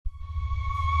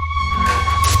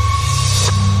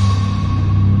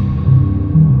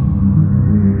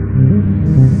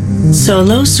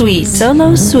Solo Suite.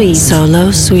 Solo Suite.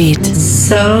 Solo Suite.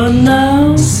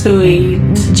 Solo Suite.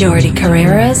 Jordi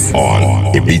Carreras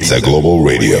on Ibiza Global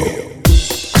Radio.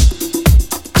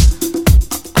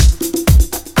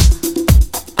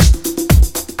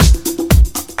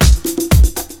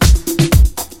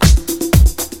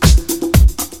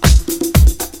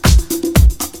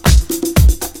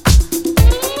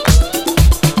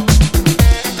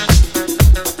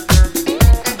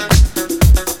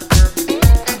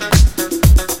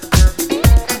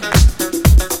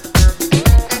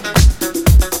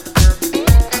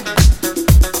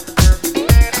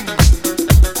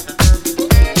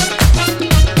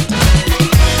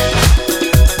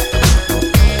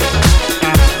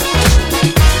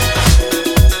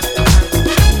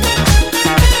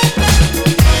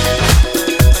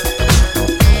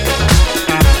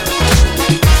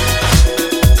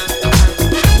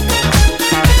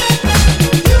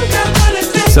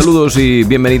 Saludos y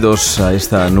bienvenidos a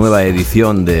esta nueva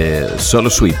edición de Solo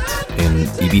Suite en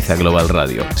Ibiza Global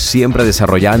Radio. Siempre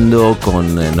desarrollando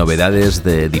con novedades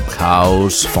de Deep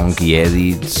House, Funky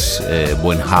Edits,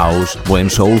 buen House, buen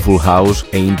Soulful House,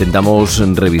 e intentamos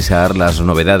revisar las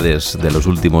novedades de los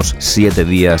últimos 7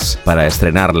 días para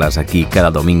estrenarlas aquí cada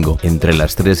domingo entre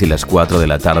las 3 y las 4 de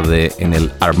la tarde en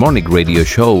el Harmonic Radio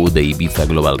Show de Ibiza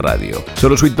Global Radio.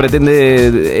 Solo Suite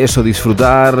pretende eso,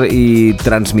 disfrutar y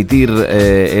transmitir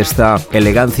esta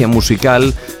elegancia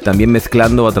musical, también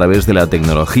mezclando a través de la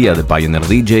tecnología de Pioneer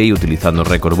DJ, utilizando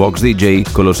Recordbox DJ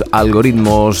con los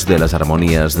algoritmos de las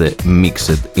armonías de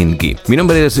Mixed in Key. Mi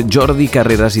nombre es Jordi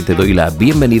Carreras y te doy la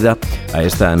bienvenida a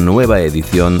esta nueva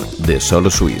edición de Solo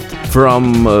Suite.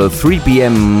 From 3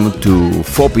 p.m. to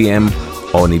 4 p.m.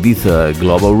 on Ibiza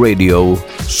Global Radio,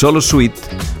 Solo Suite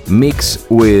mixed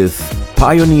with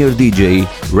Pioneer DJ,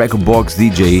 Recordbox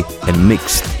DJ and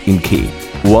Mixed in Key.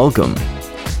 Welcome.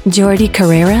 Jordi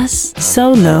Carreras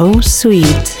Solo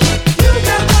Suite.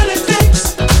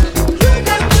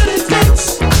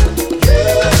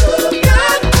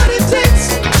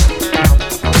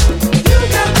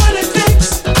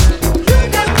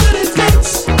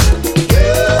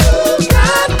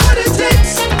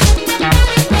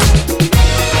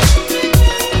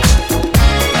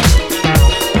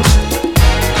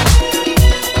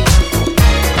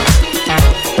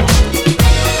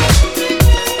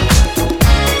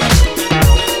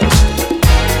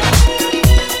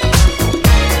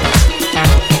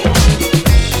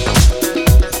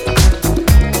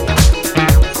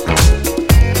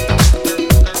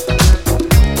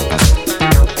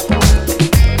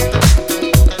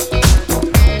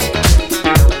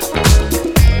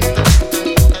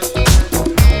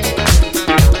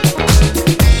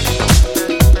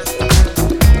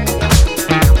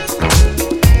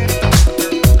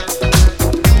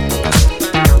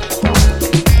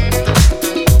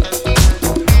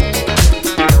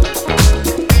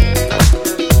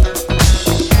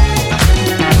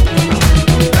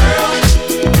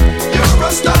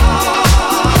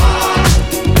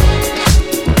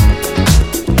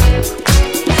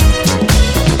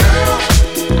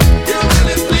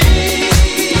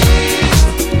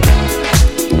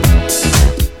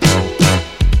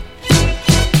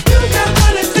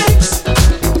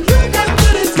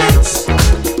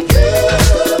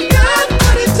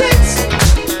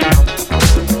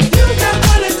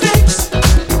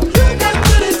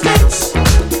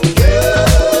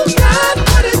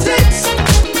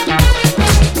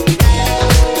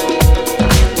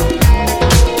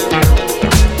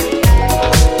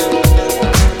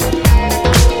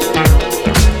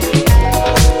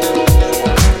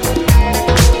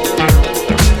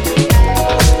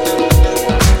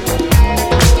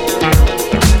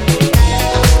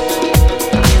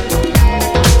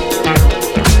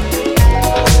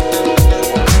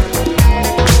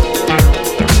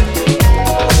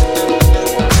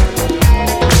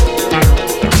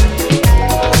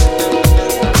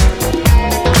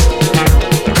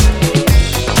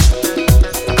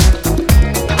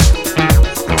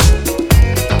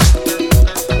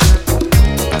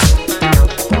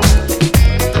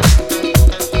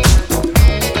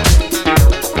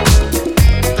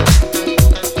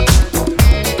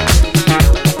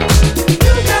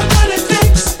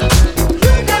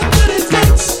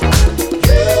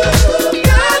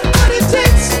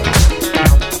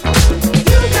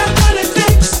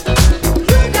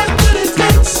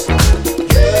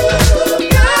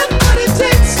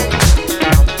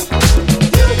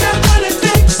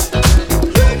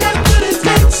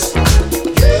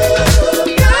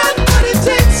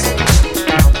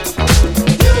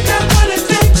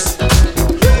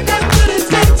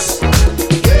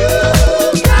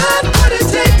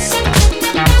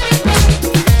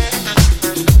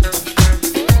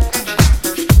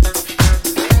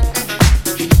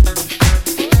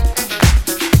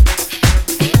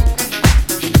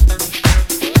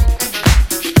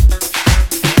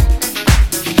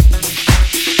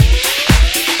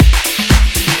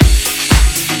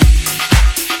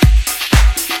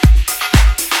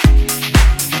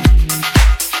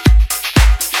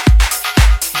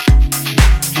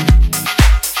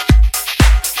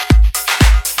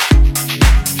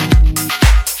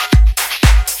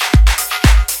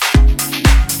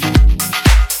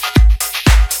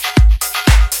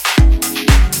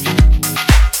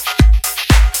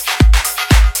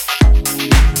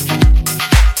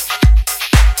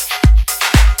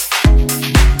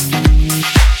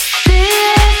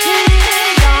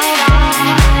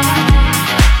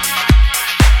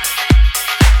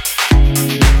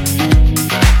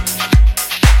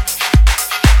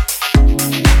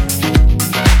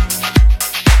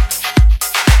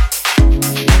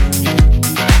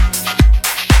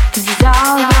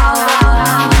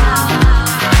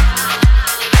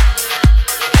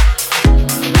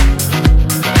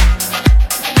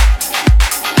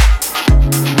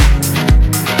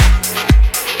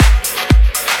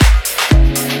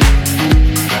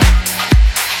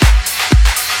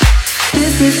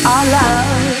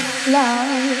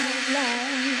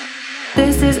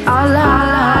 This is our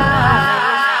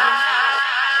love.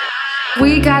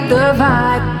 We got the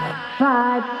vibe.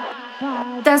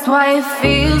 That's why it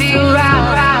feels so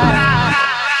right.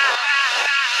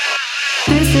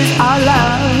 This is our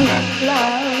love.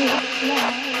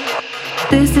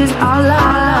 This is our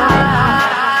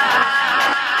love.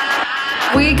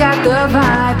 We got the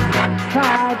vibe.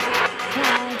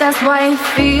 That's why it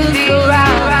feels so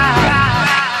right.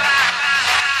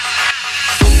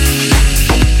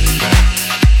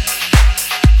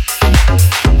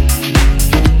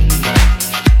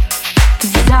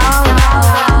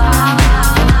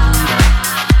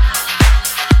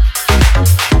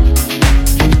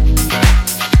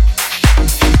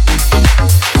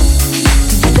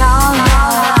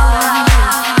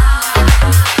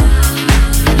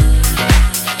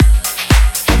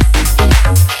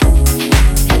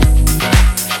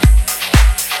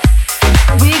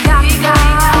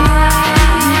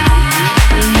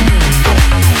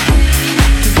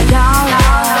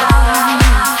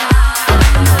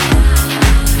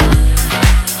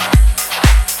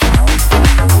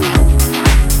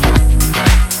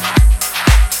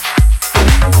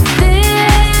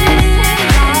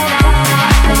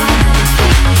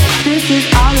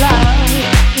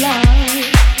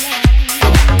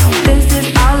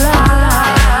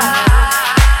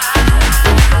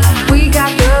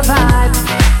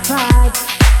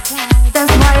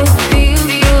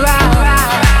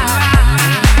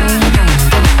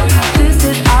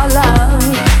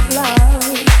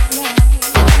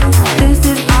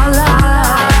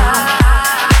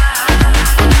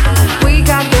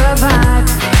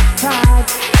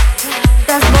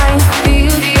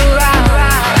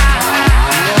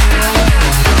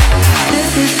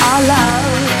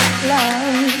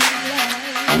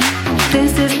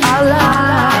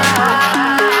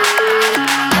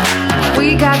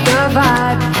 We got the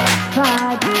vibe.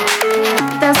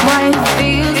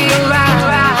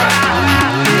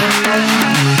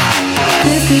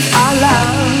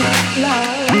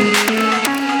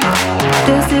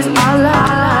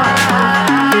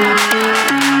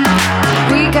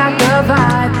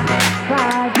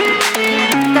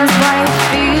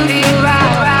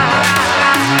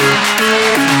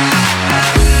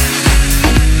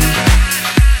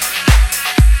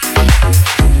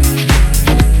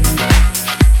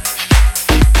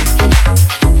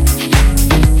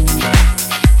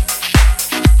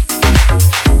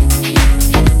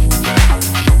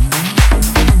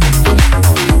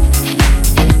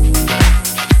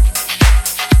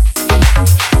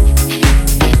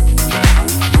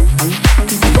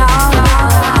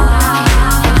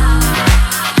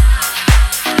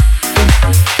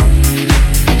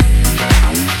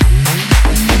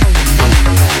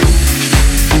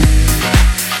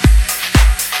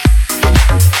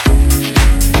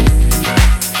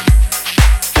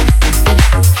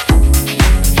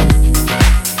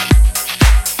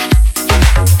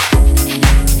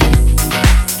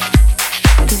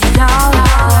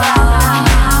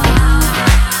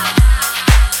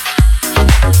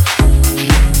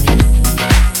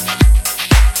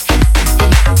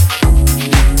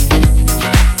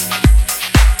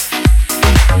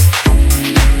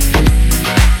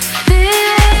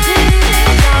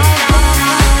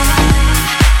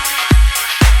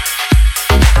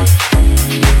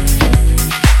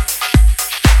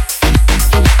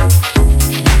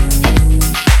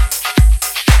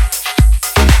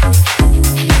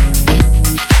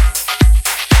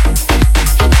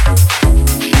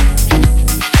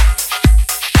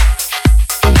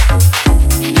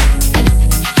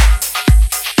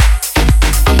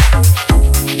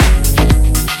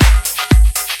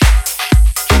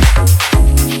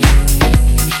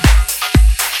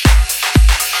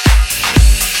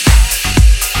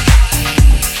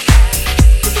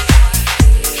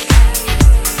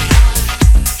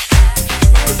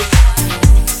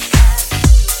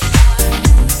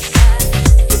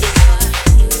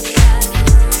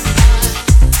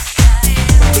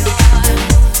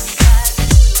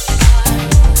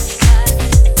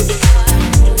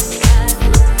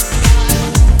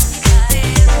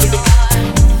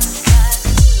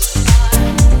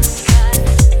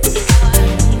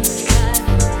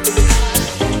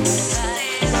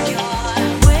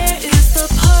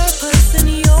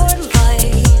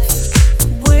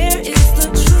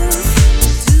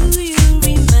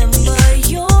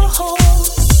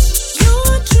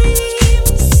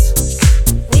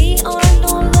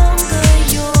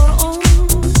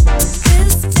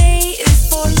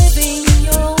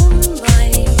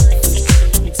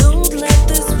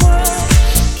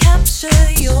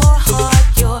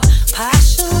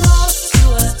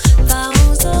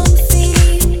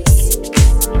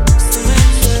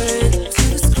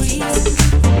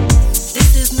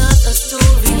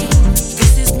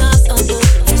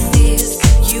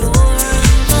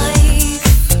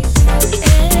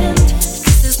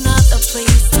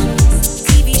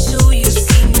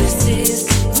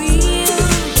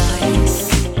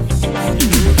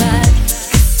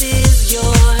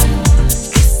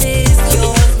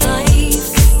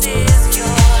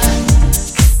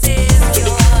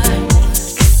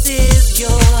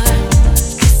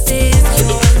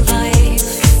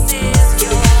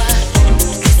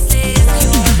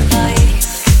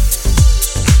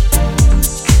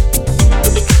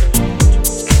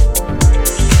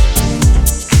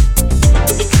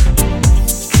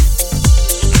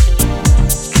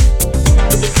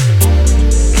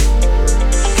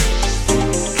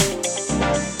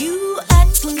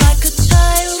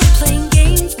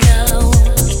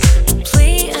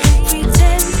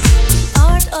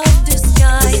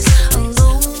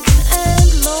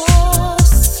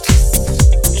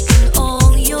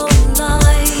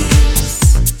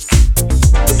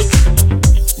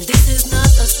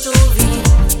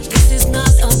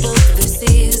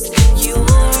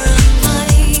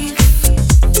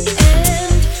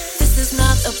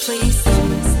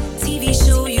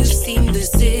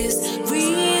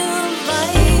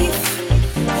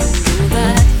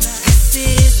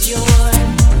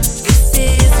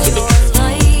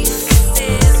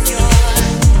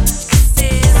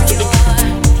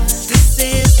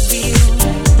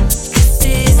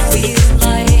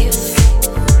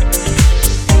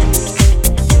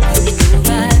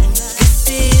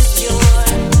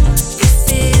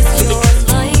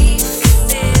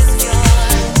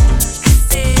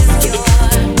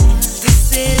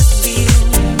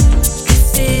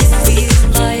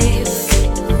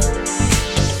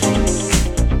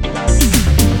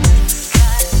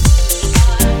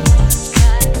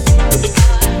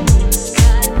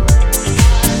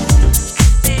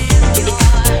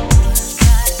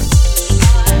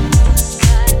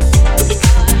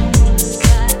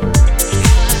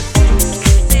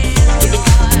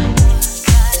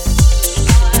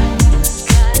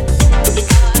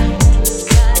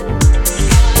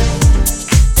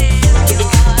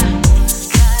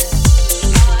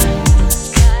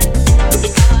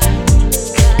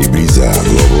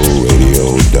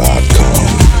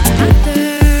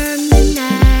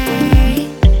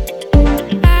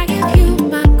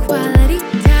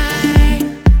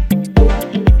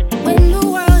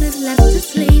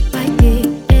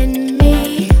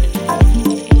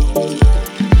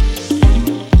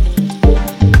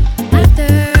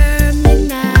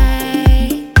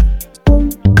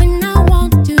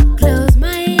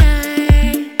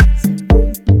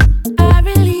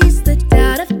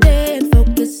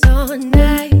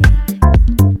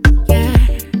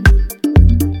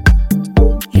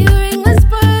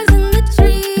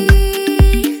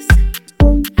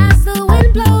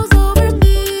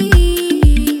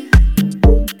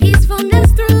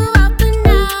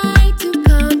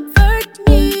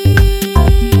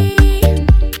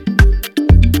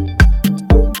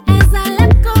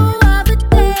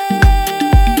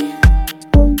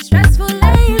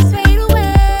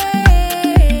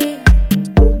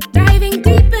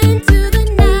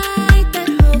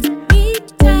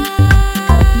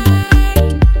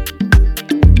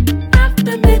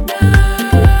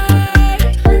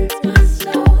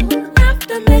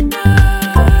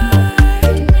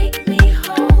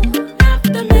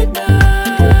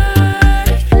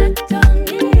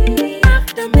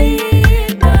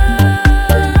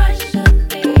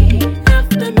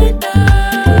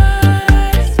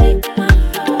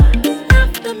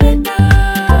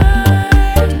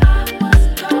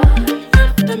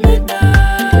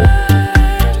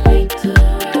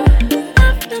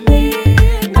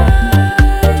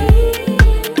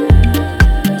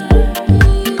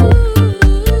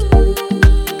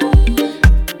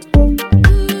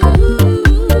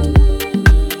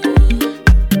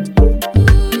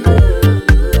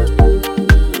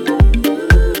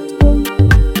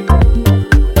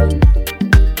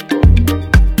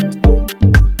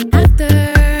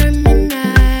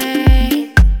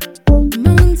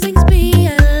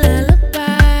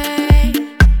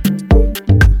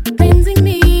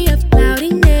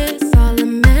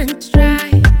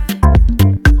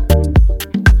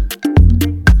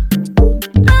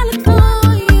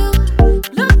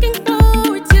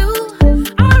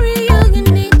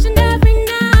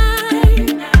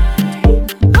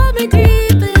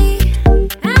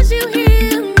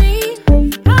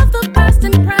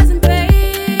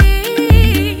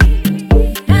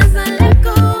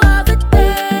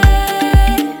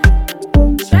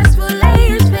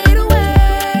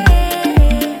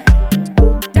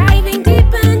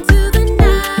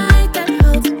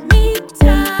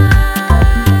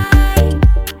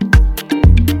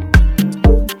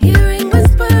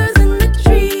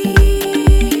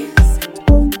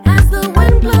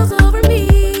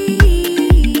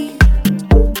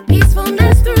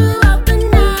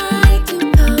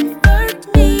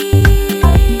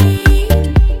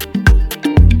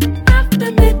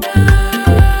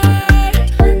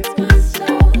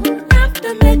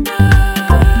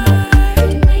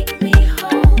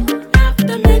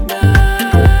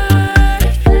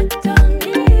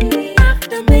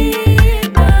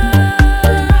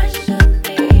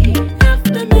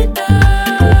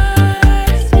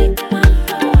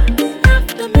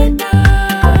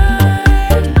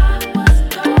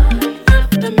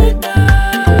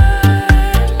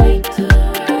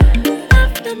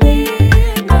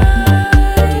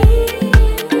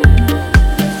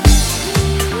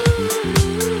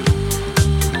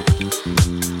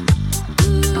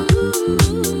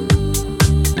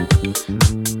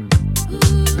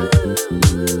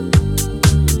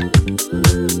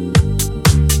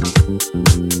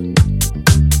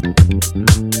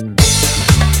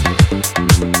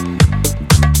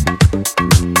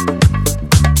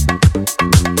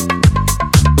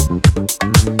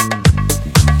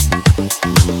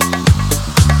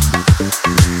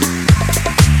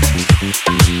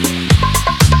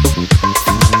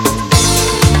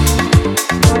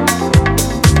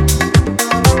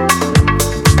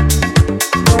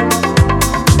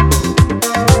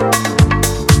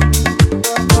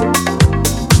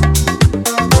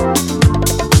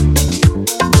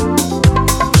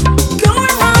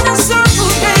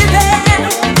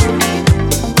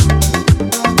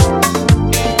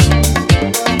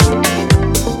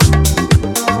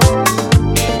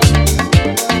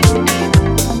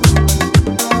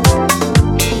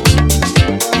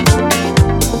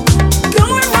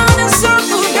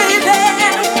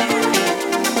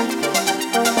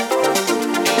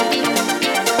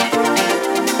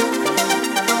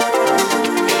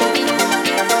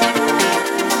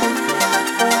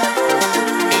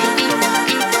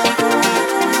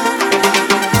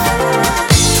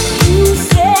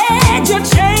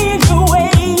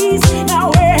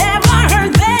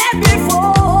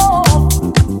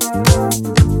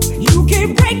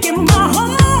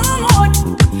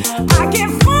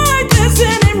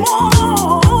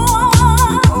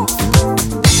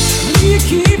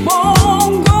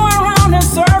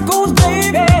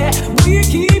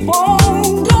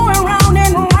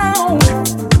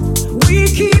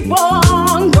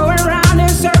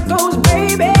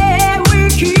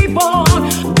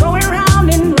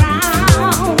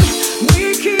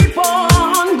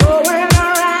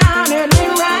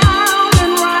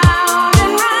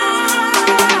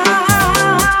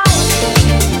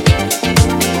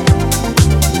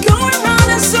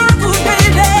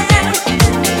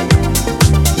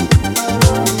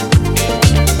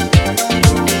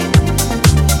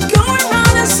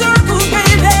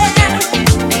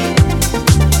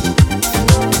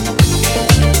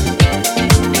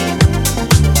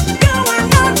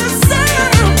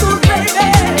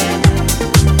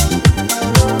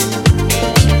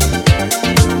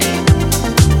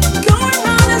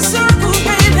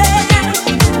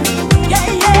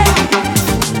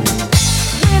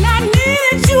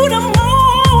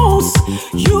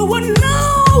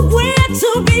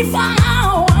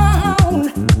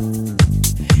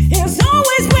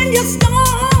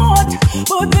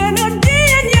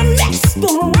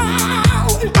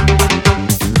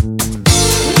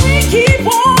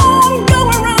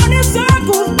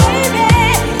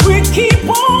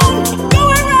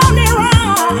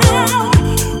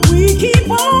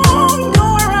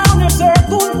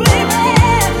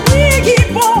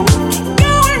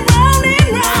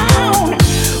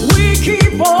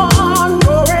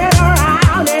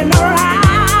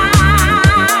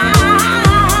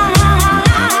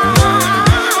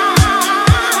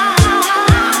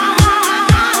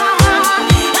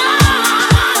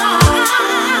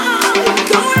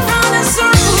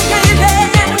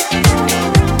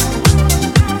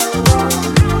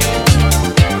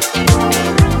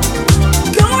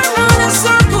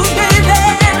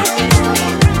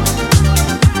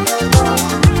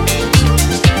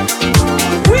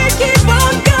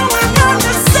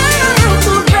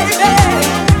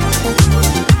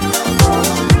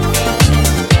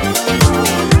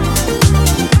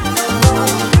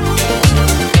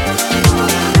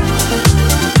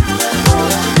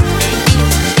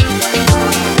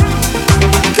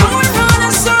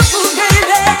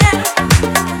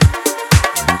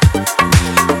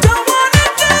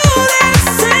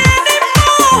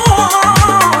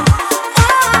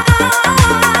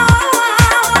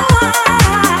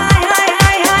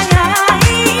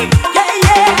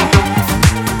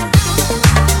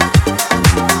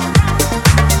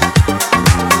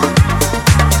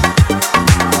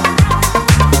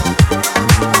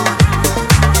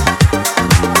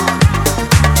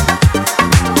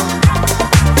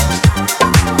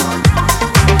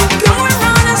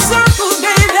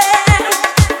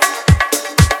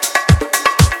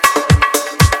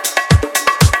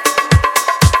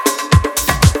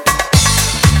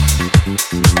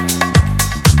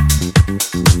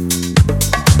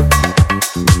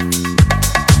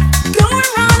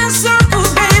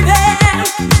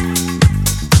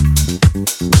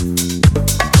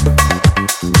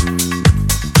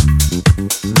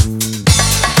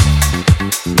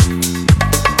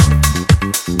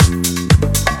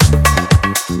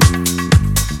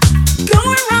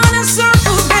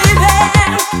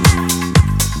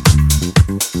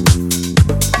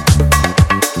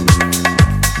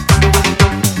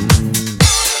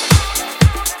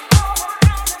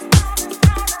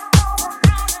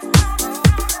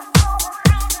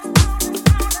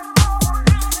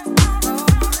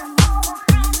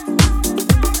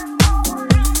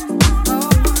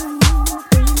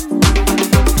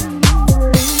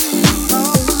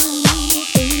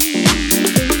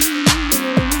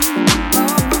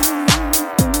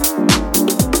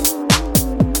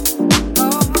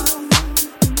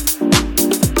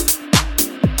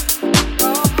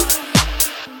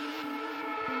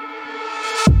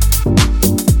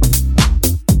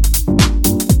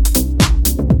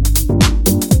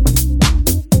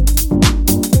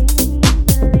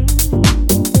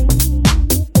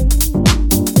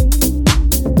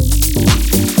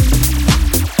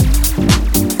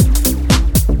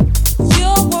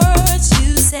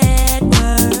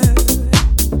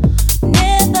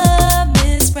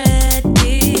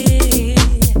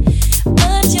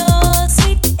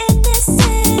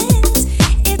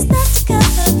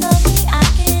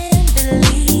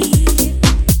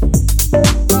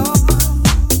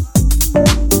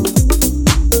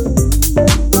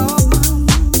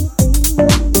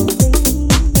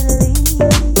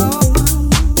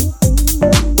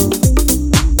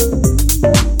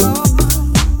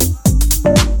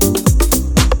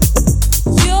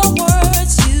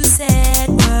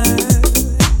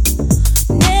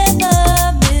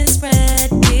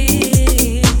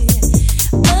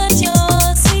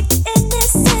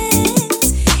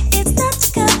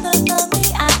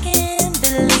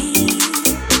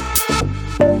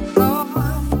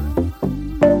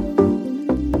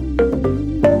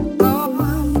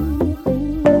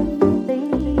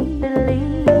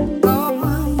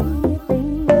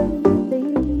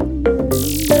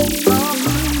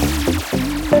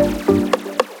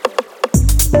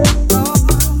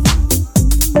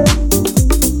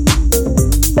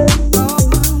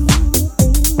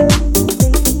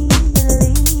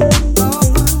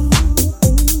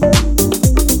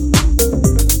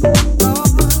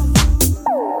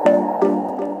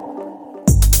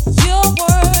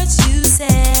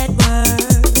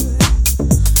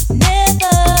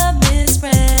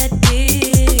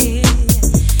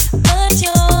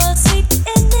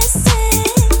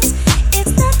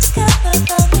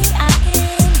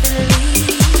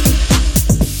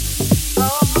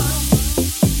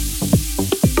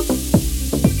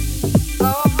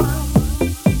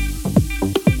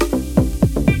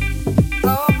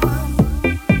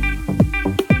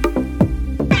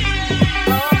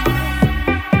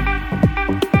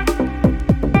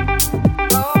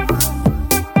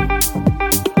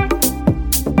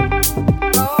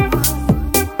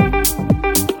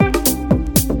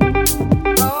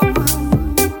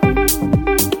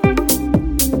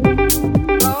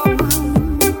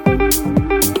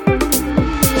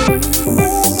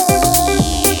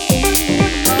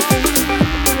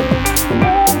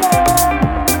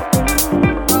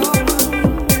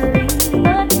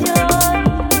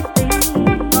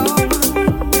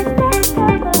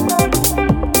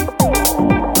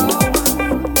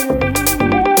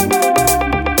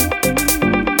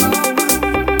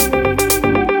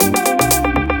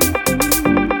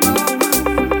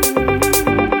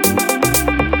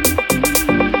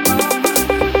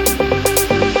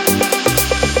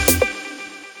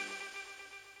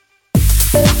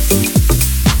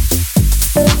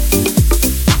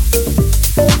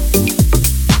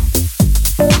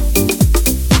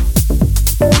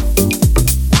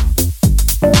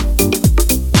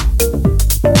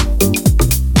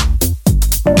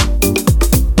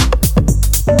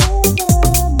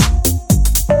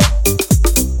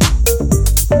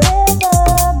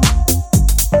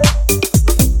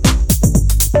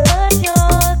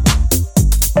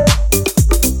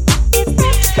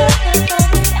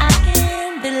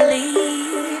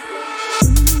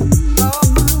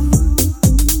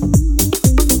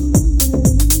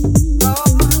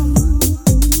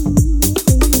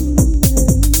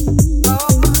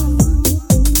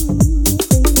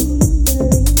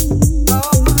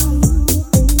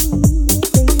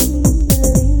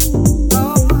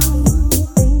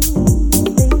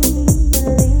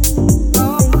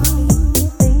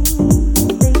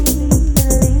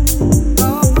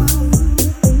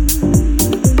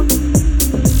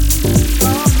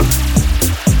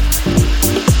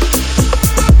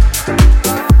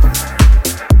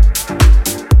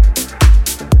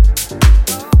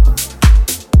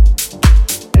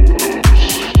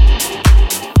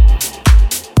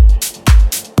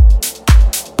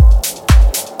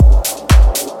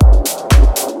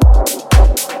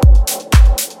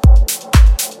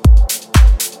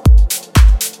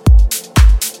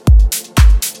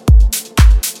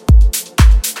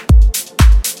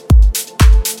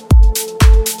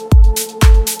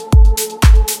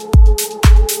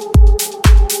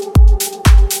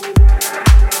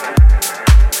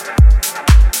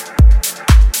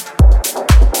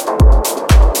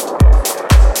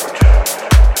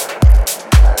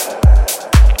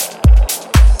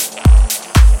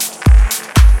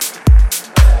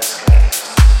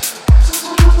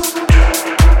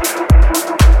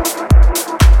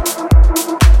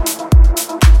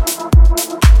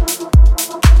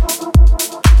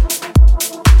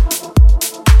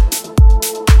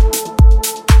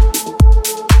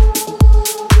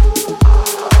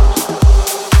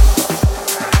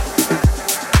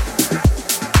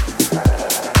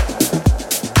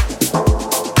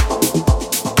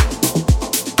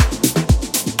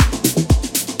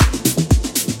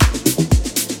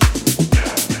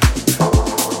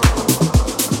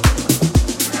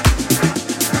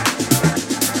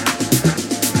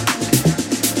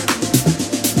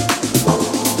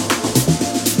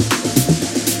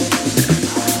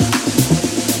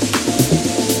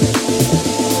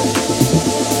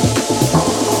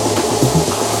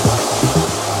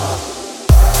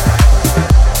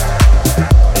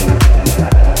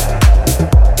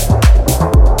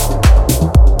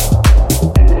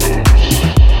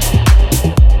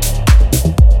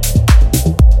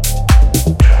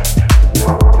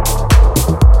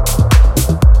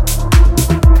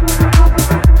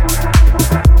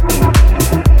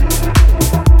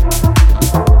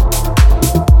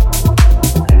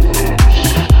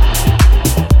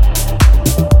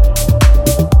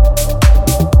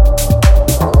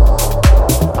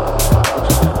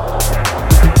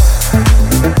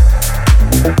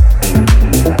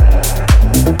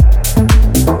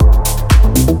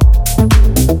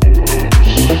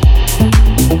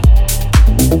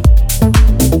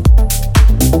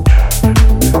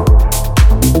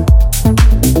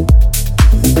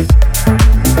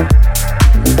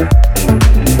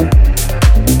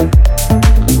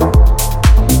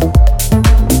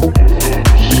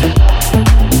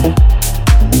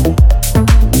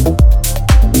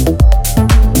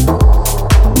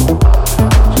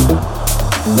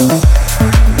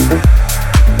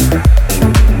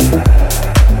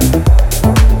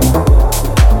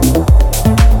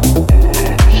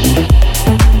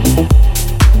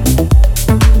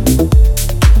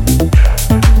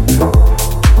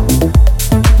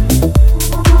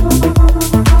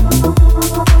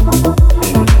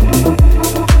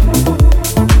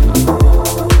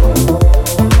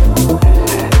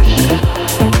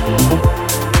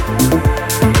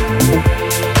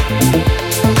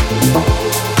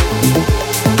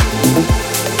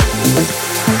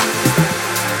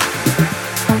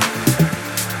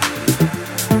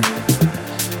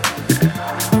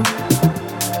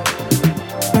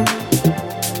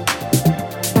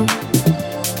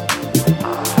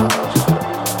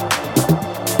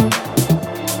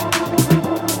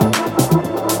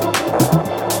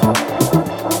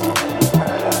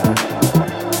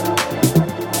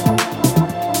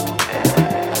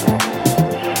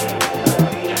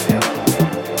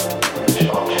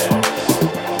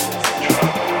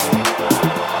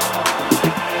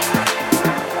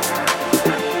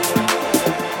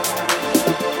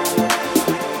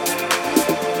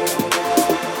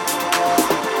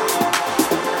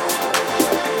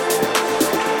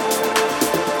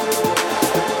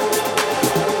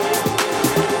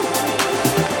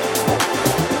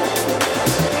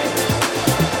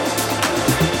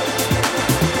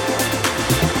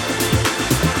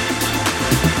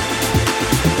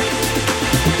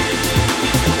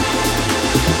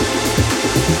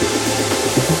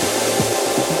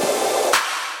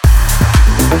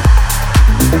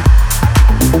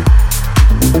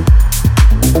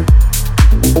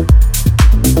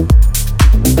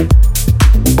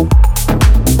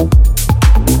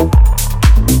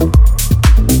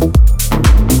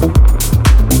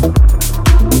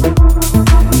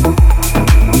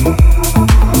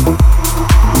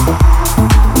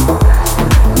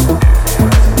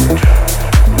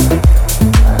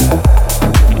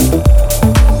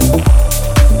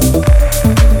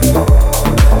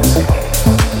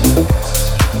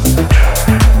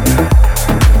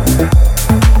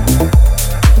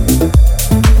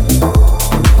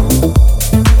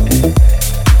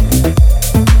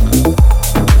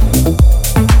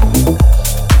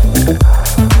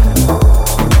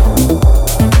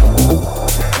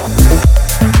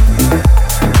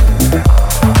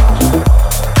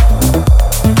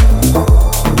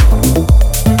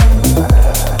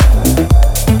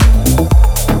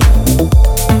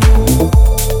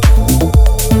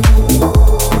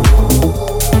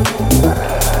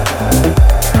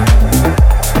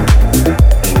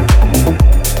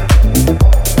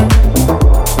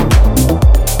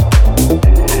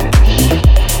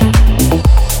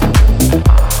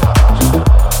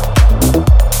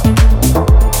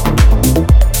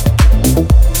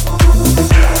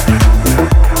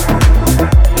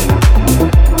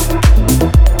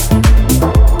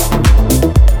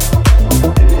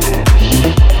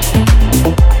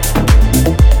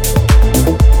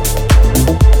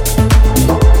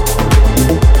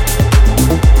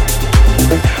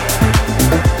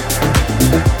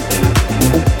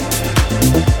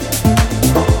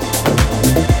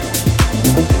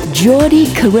 Jordi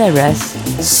Carreras,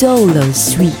 Solo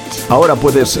Suite. Ahora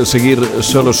puedes seguir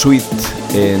Solo Suite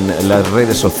en las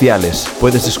redes sociales.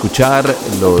 Puedes escuchar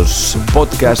los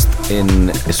podcasts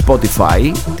en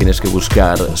Spotify. Tienes que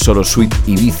buscar Solo Suite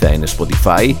Ibiza en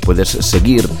Spotify. Puedes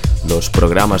seguir los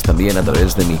programas también a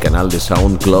través de mi canal de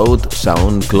SoundCloud,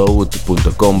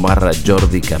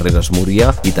 soundcloud.com/Jordi Carreras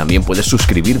Murcia, y también puedes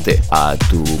suscribirte a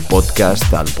tu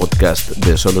podcast, al podcast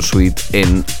de Solo Suite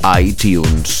en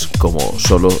iTunes como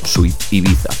Solo Suite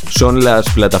Ibiza. Son las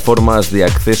plataformas de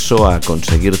acceso a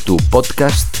conseguir tu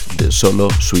podcast de Solo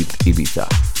Suite Ibiza.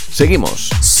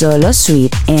 Seguimos. Solo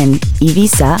Suite en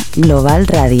Ibiza Global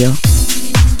Radio.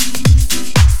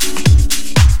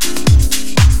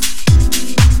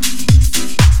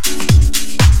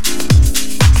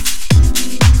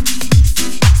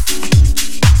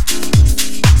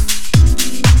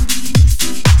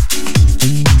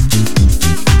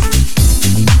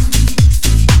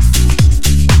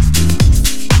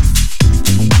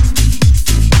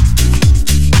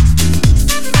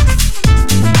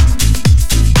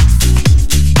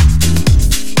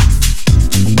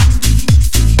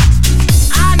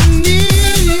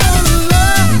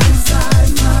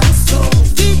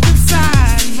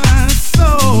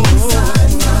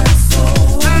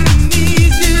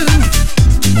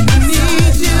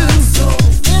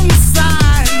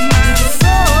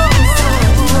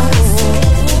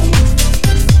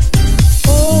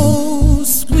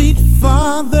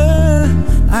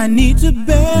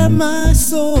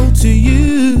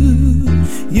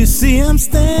 I'm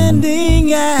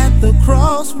standing at the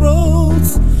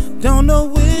crossroads, don't know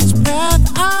which path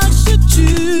I should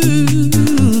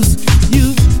choose.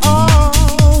 You've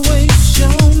always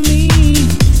shown me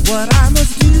what I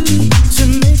must do to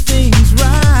make things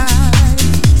right,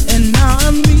 and now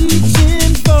I'm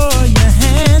reaching for your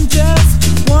hand just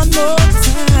one more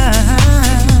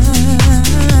time.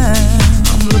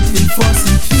 I'm looking for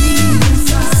some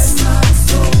peace,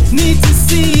 need to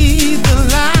see the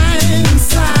light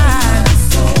inside,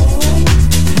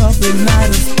 ignite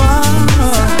a spark.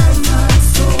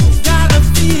 Gotta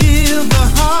feel the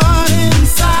heart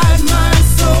inside.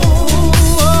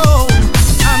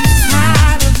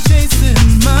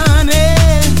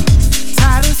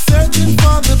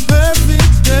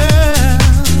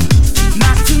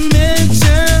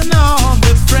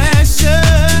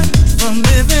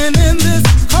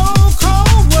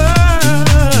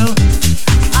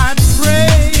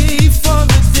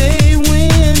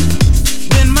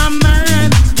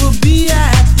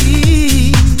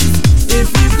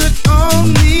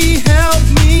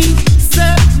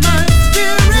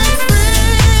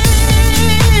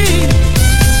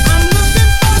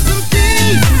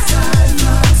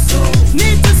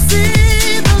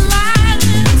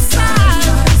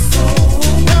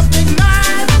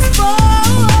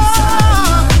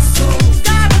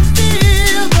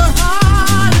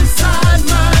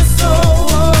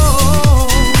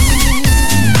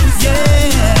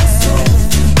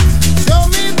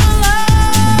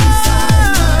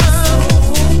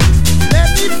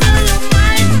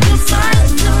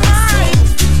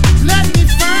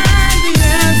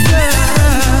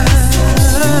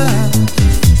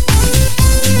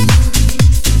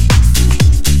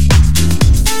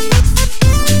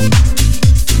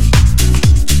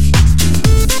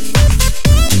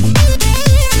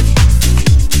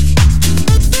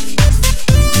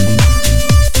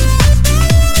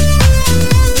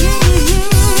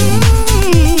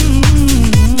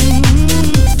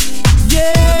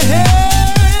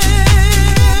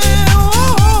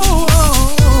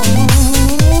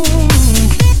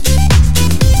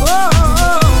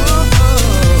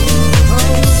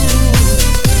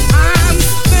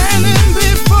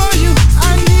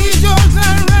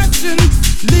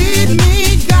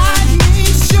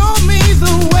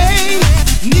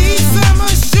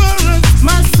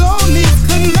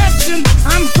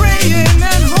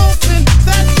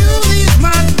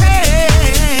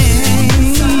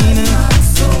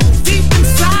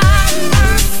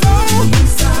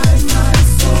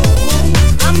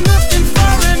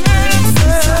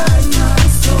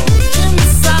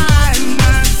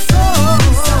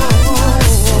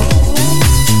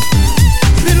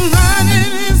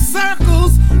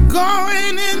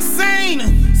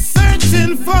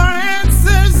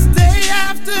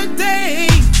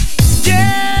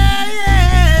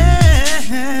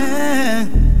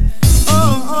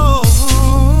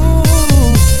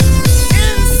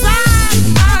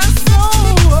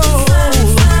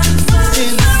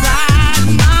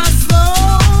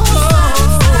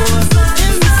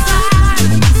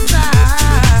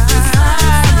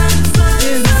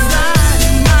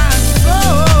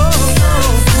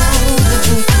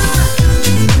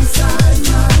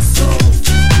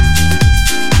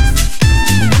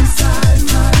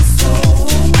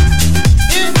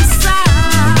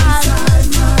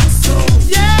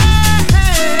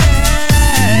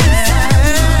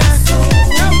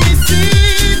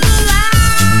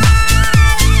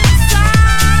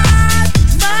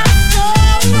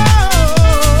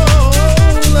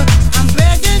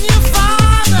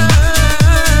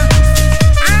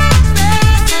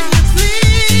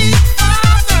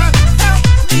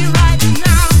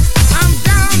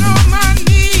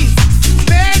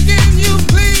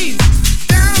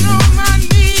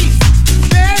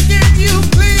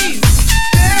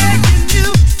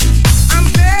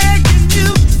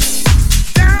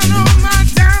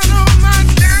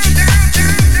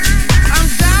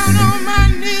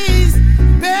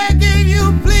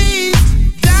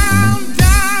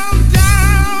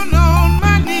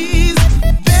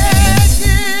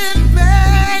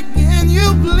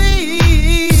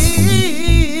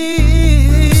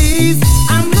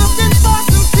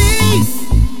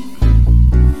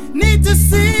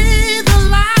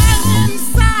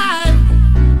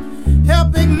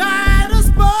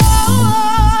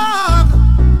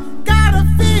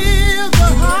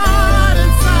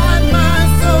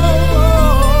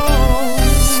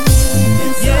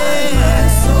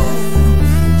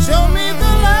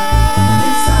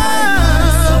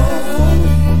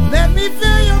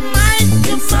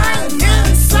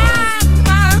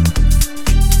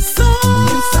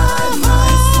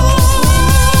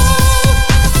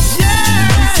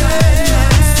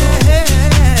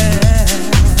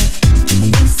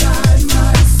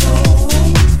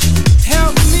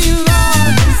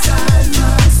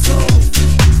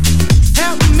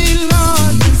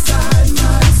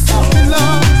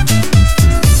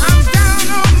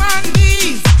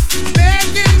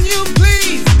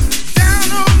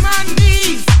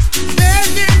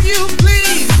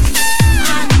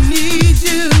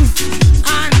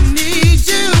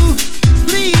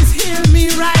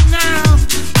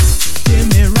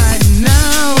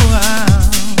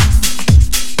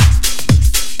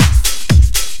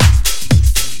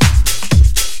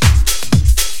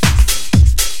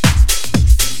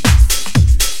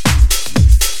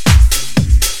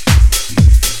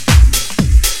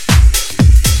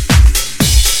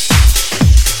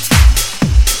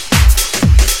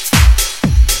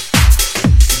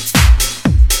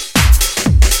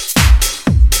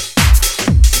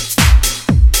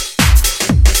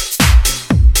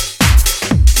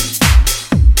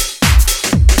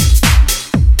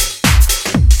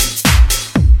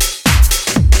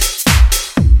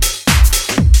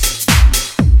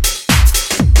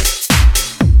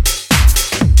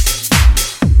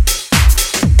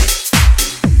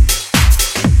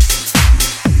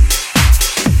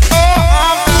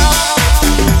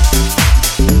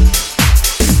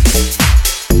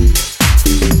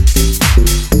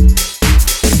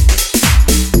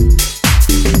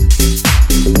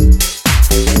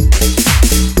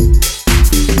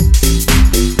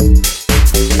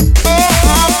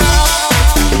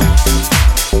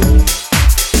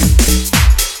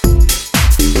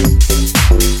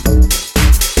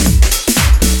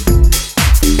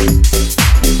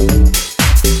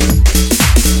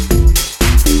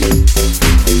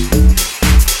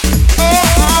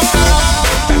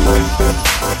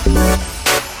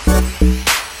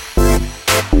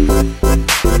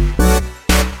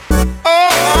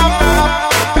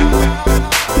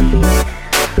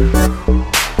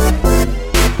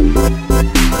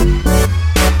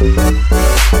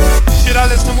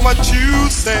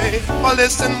 Or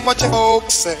listen what your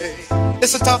folks say.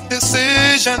 It's a tough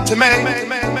decision to make.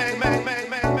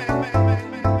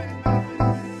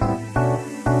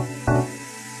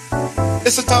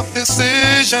 It's a tough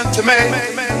decision to make.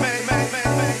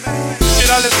 Should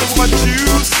I listen what you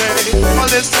say or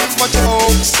listen what your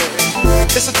folks say?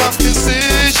 It's a tough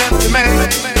decision to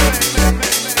make.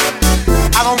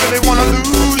 I don't really wanna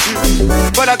lose you,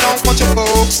 but I don't want your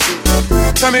folks to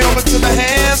turn me over to the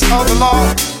hands of the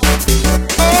law.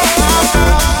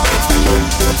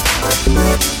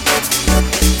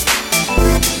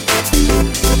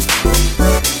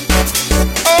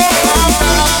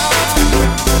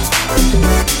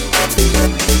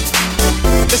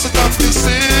 It's a tough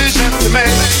decision to make.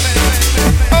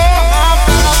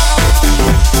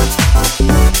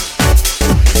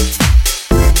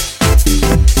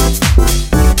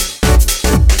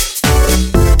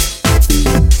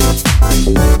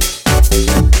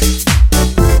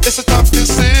 It's a tough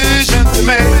decision to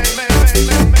make.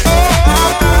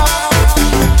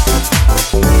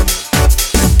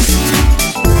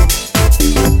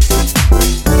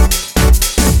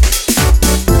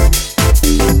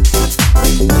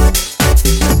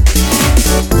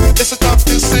 It's a tough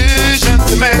decision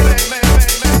to make.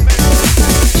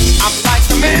 I'm like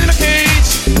a man in a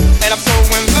cage, and I'm so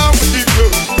in love with you.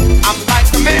 I'm like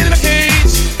a man in a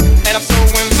cage, and I'm so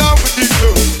in love with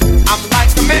you. I'm like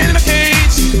a man in a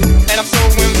cage, and I'm so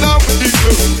in love with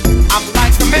you. I'm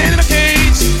like a man in a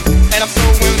cage, and I'm so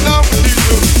in love with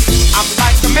you. I'm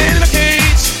like a man in a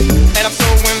cage, and I'm so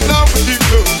in love with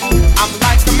you. I'm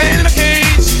like a man in a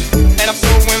cage, and I'm so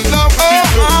in love with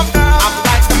you. I'm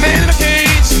like a man in a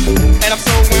cage, and I'm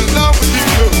so in love with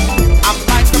you. I'm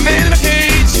like a man in a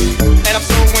cage, and I'm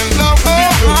so in love with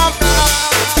you.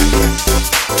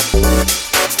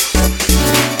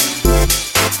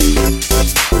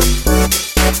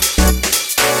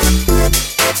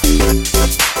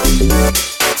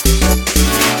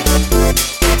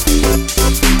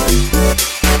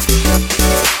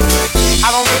 I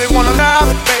don't really wanna lie,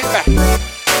 baby.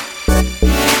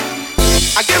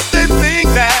 I guess they think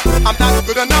that I'm not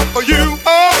good enough for you.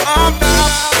 Oh, I'm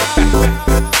not.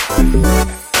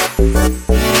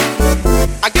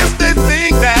 I guess they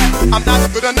think that I'm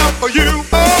not good enough for you.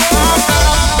 Oh, I'm not.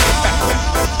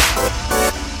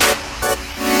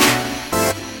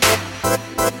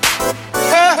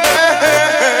 Hey, hey,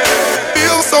 hey.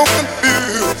 Feel so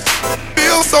confused.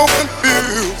 Feel so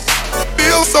confused.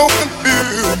 Feel so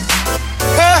confused.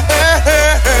 Hey, hey,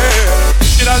 hey, hey.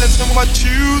 Should I listen to what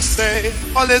you say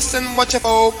or listen what your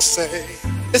folks say?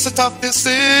 It's a tough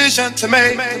decision to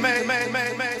make.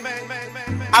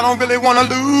 I don't really wanna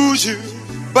lose you,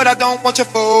 but I don't want your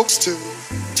folks to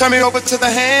turn me over to the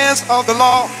hands of the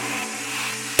law.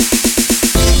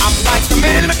 I'm like a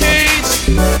man in a cage,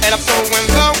 and I'm so in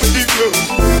love with you.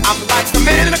 I'm like a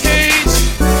man in a cage,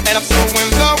 and I'm so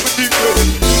in love with you.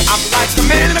 I'm like a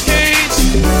man in a cage,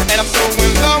 and I'm so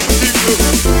in love with you.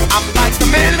 I'm like a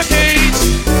man in a cage,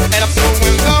 and I'm so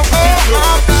in love with you.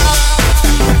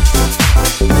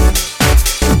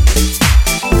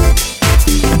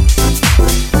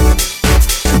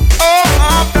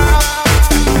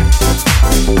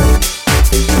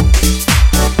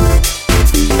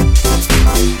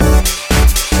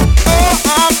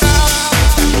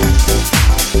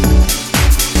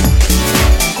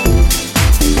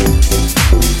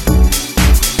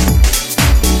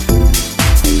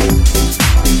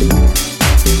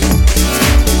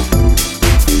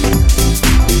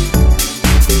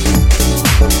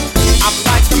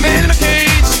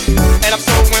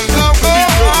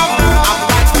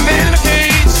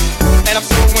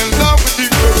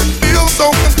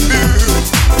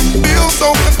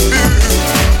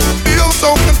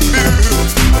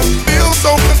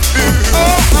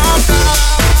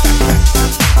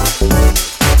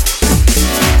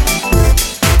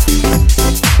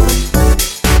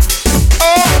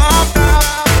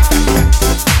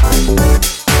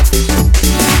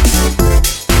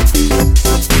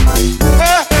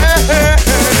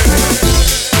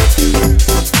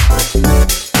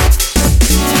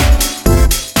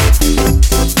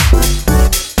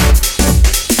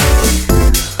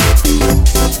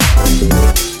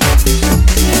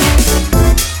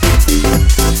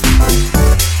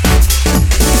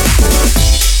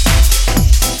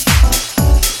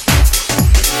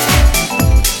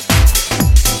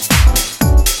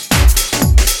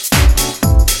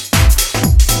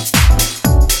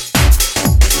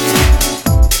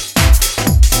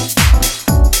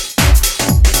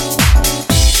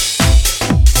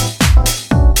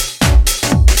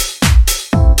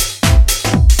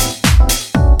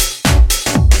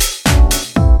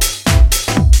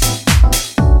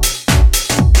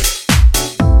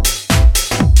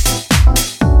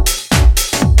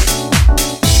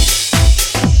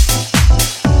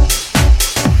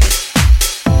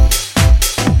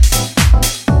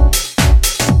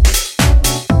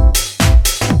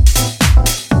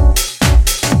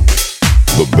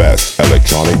 the best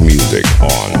electronic music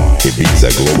on Ibiza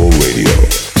Global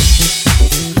Radio.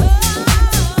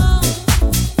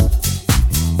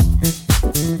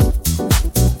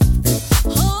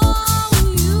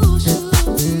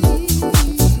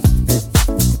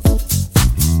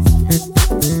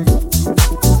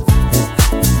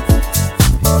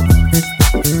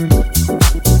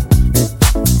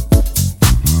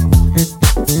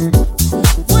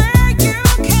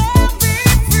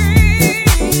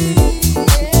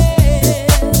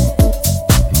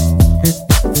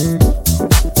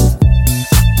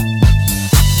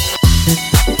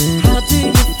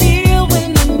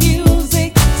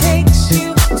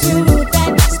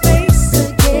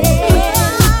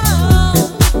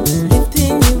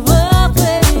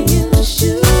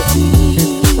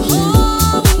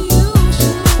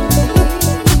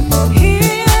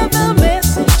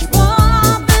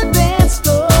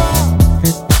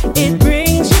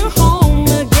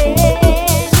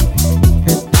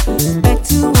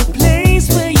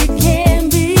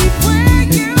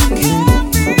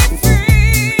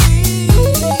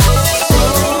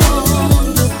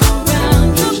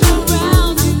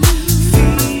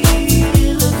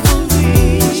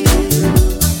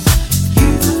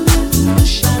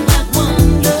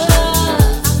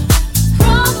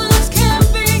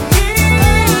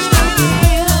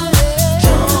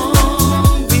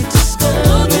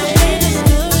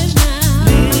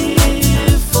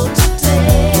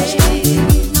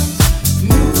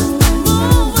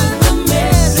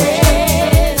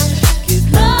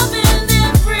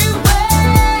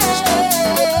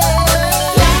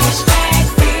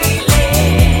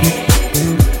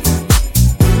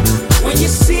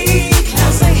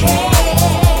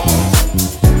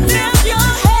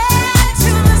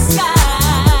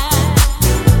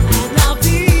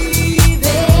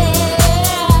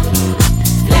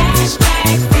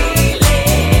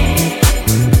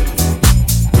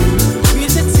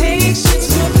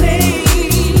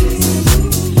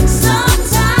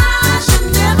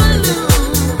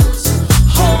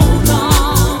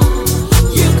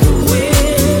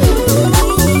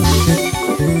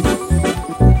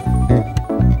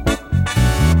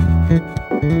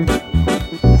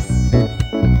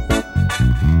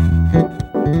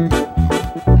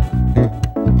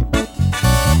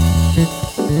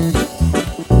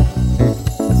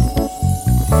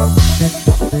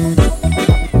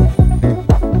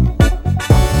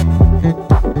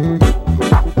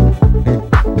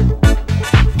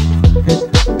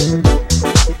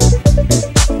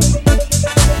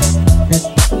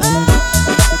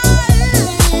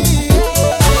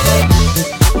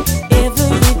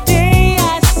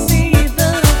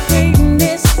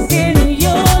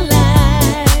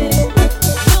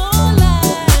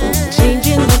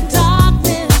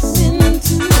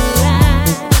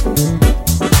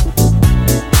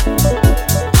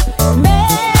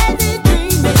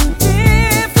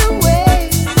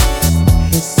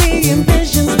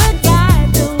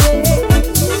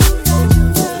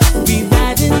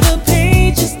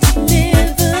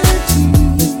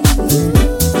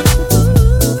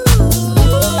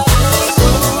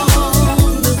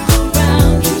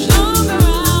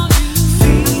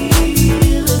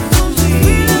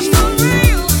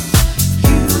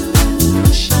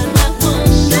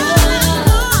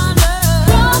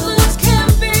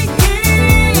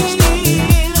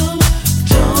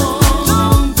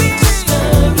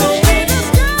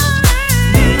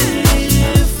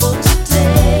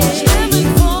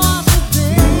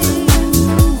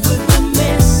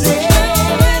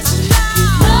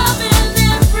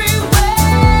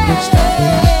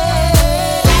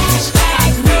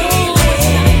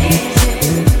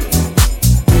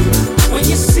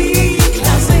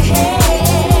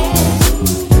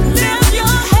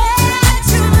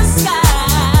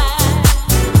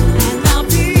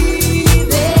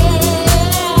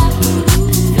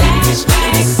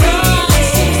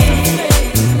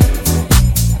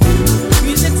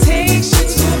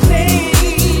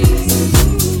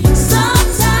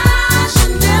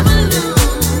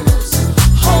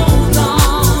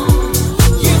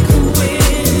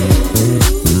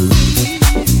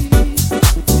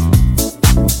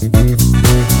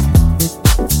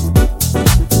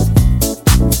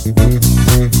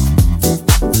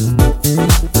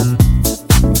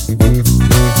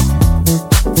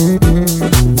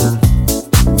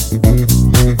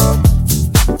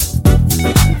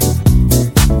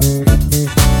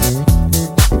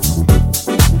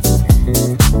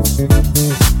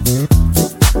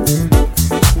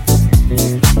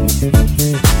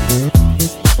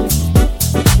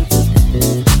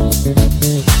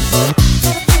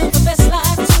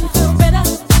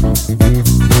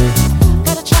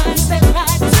 Gotta try and stay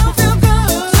right.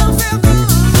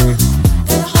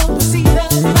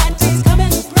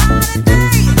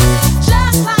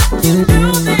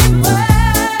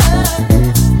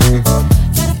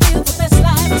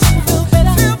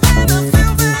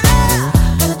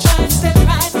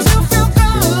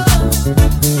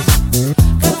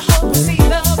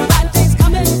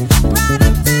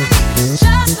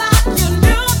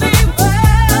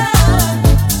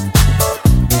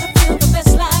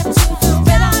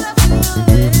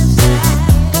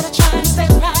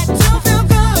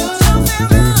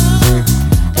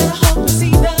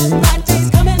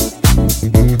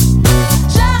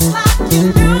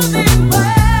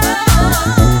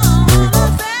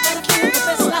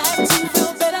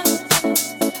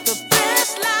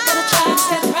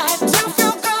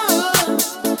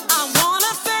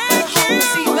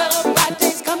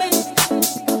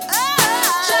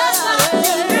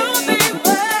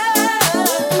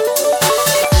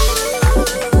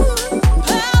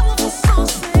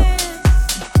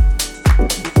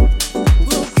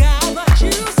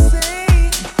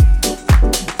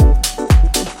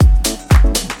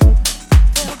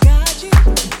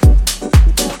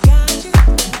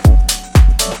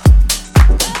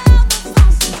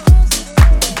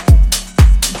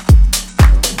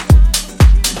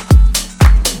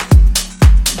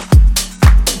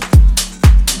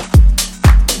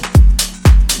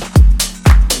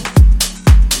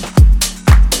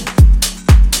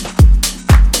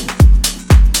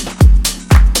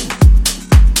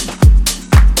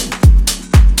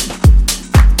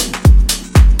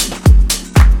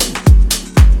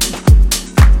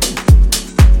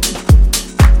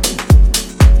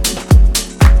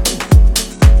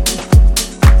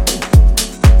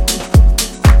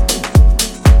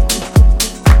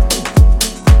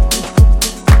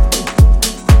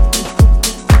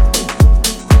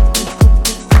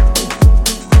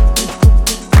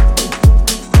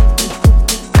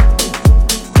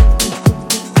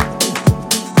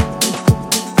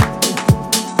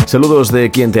 Saludos de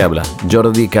quien te habla,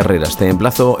 Jordi Carreras. Te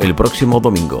emplazo el próximo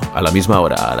domingo a la misma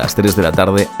hora, a las 3 de la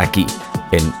tarde, aquí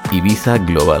en Ibiza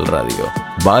Global Radio.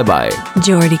 Bye bye.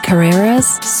 Jordi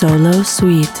Carreras Solo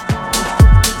Suite.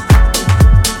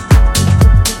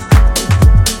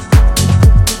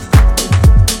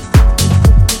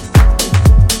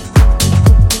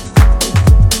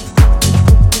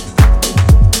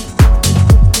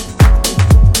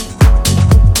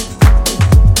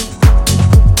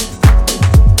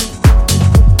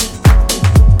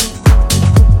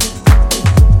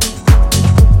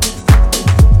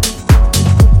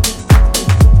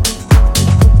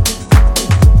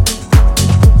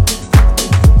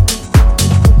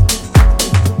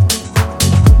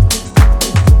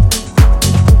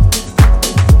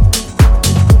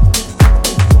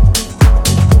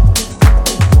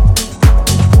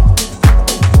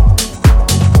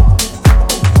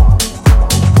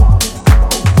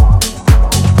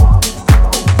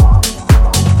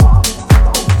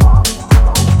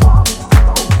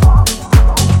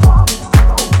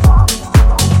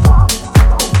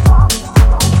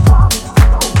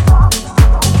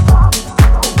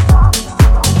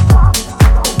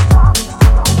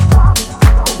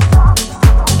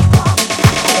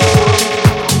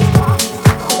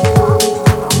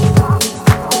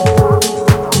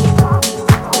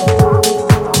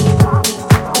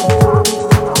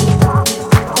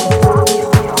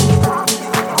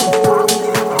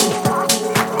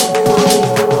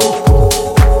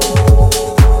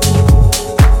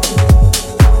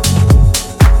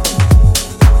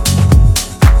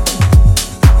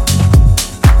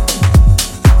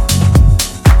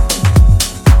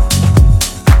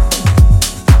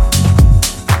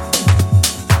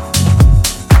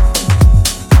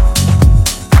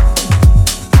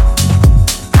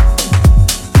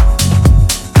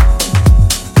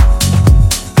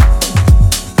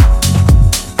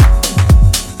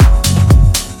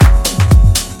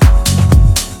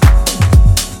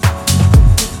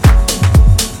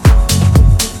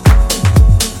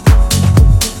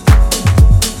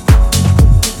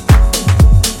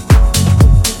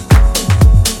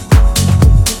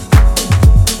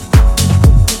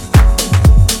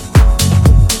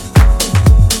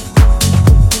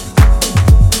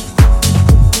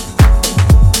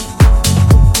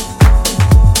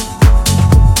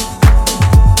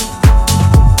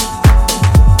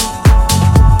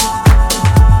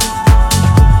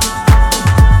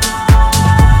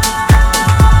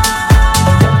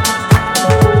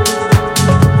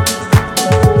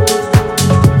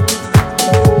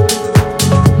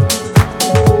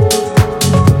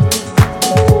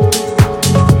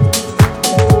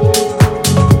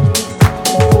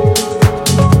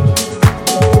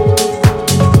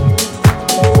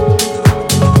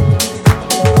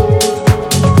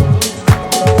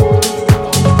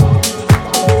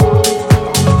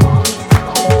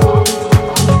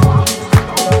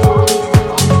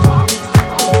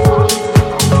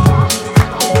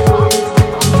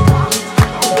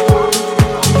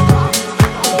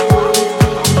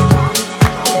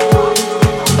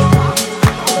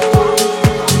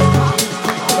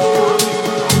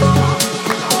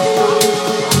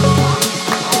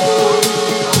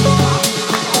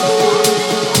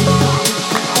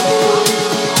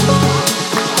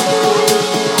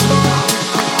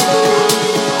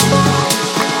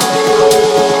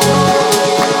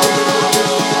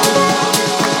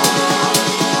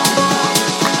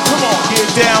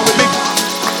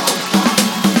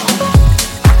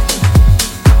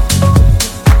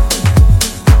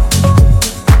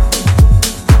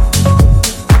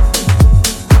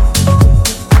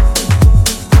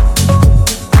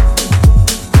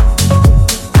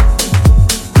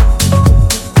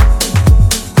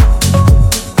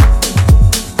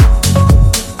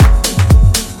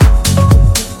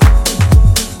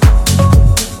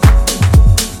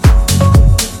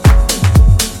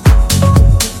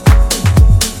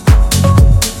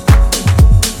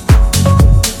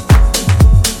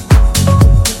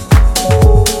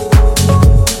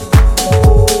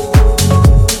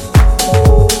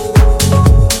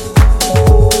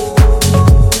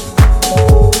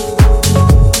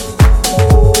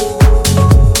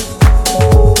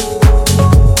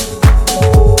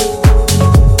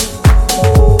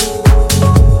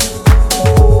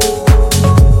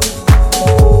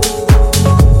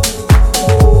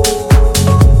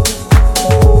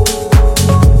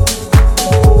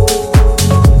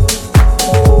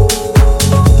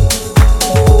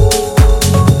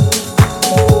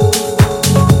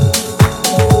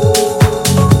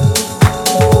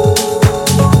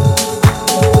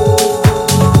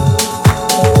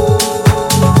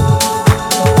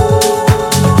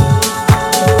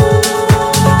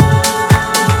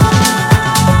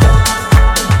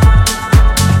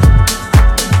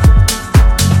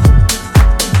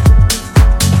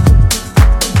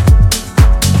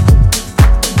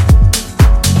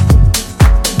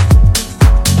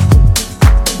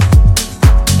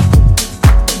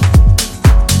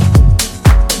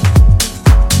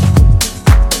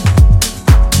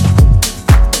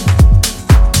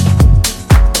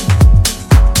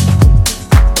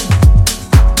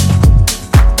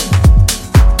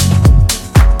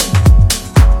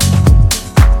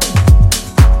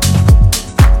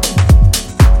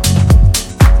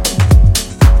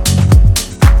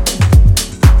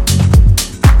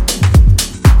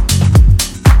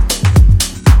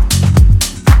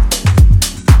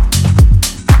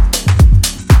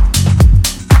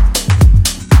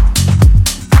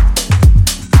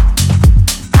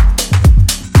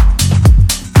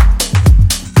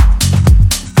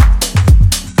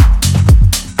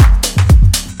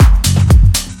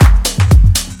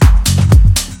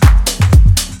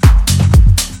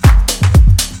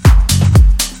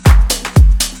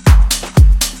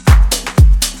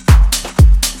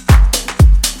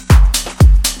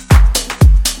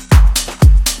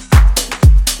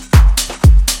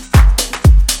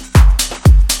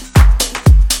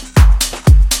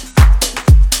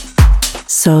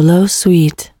 Solo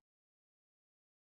Suite.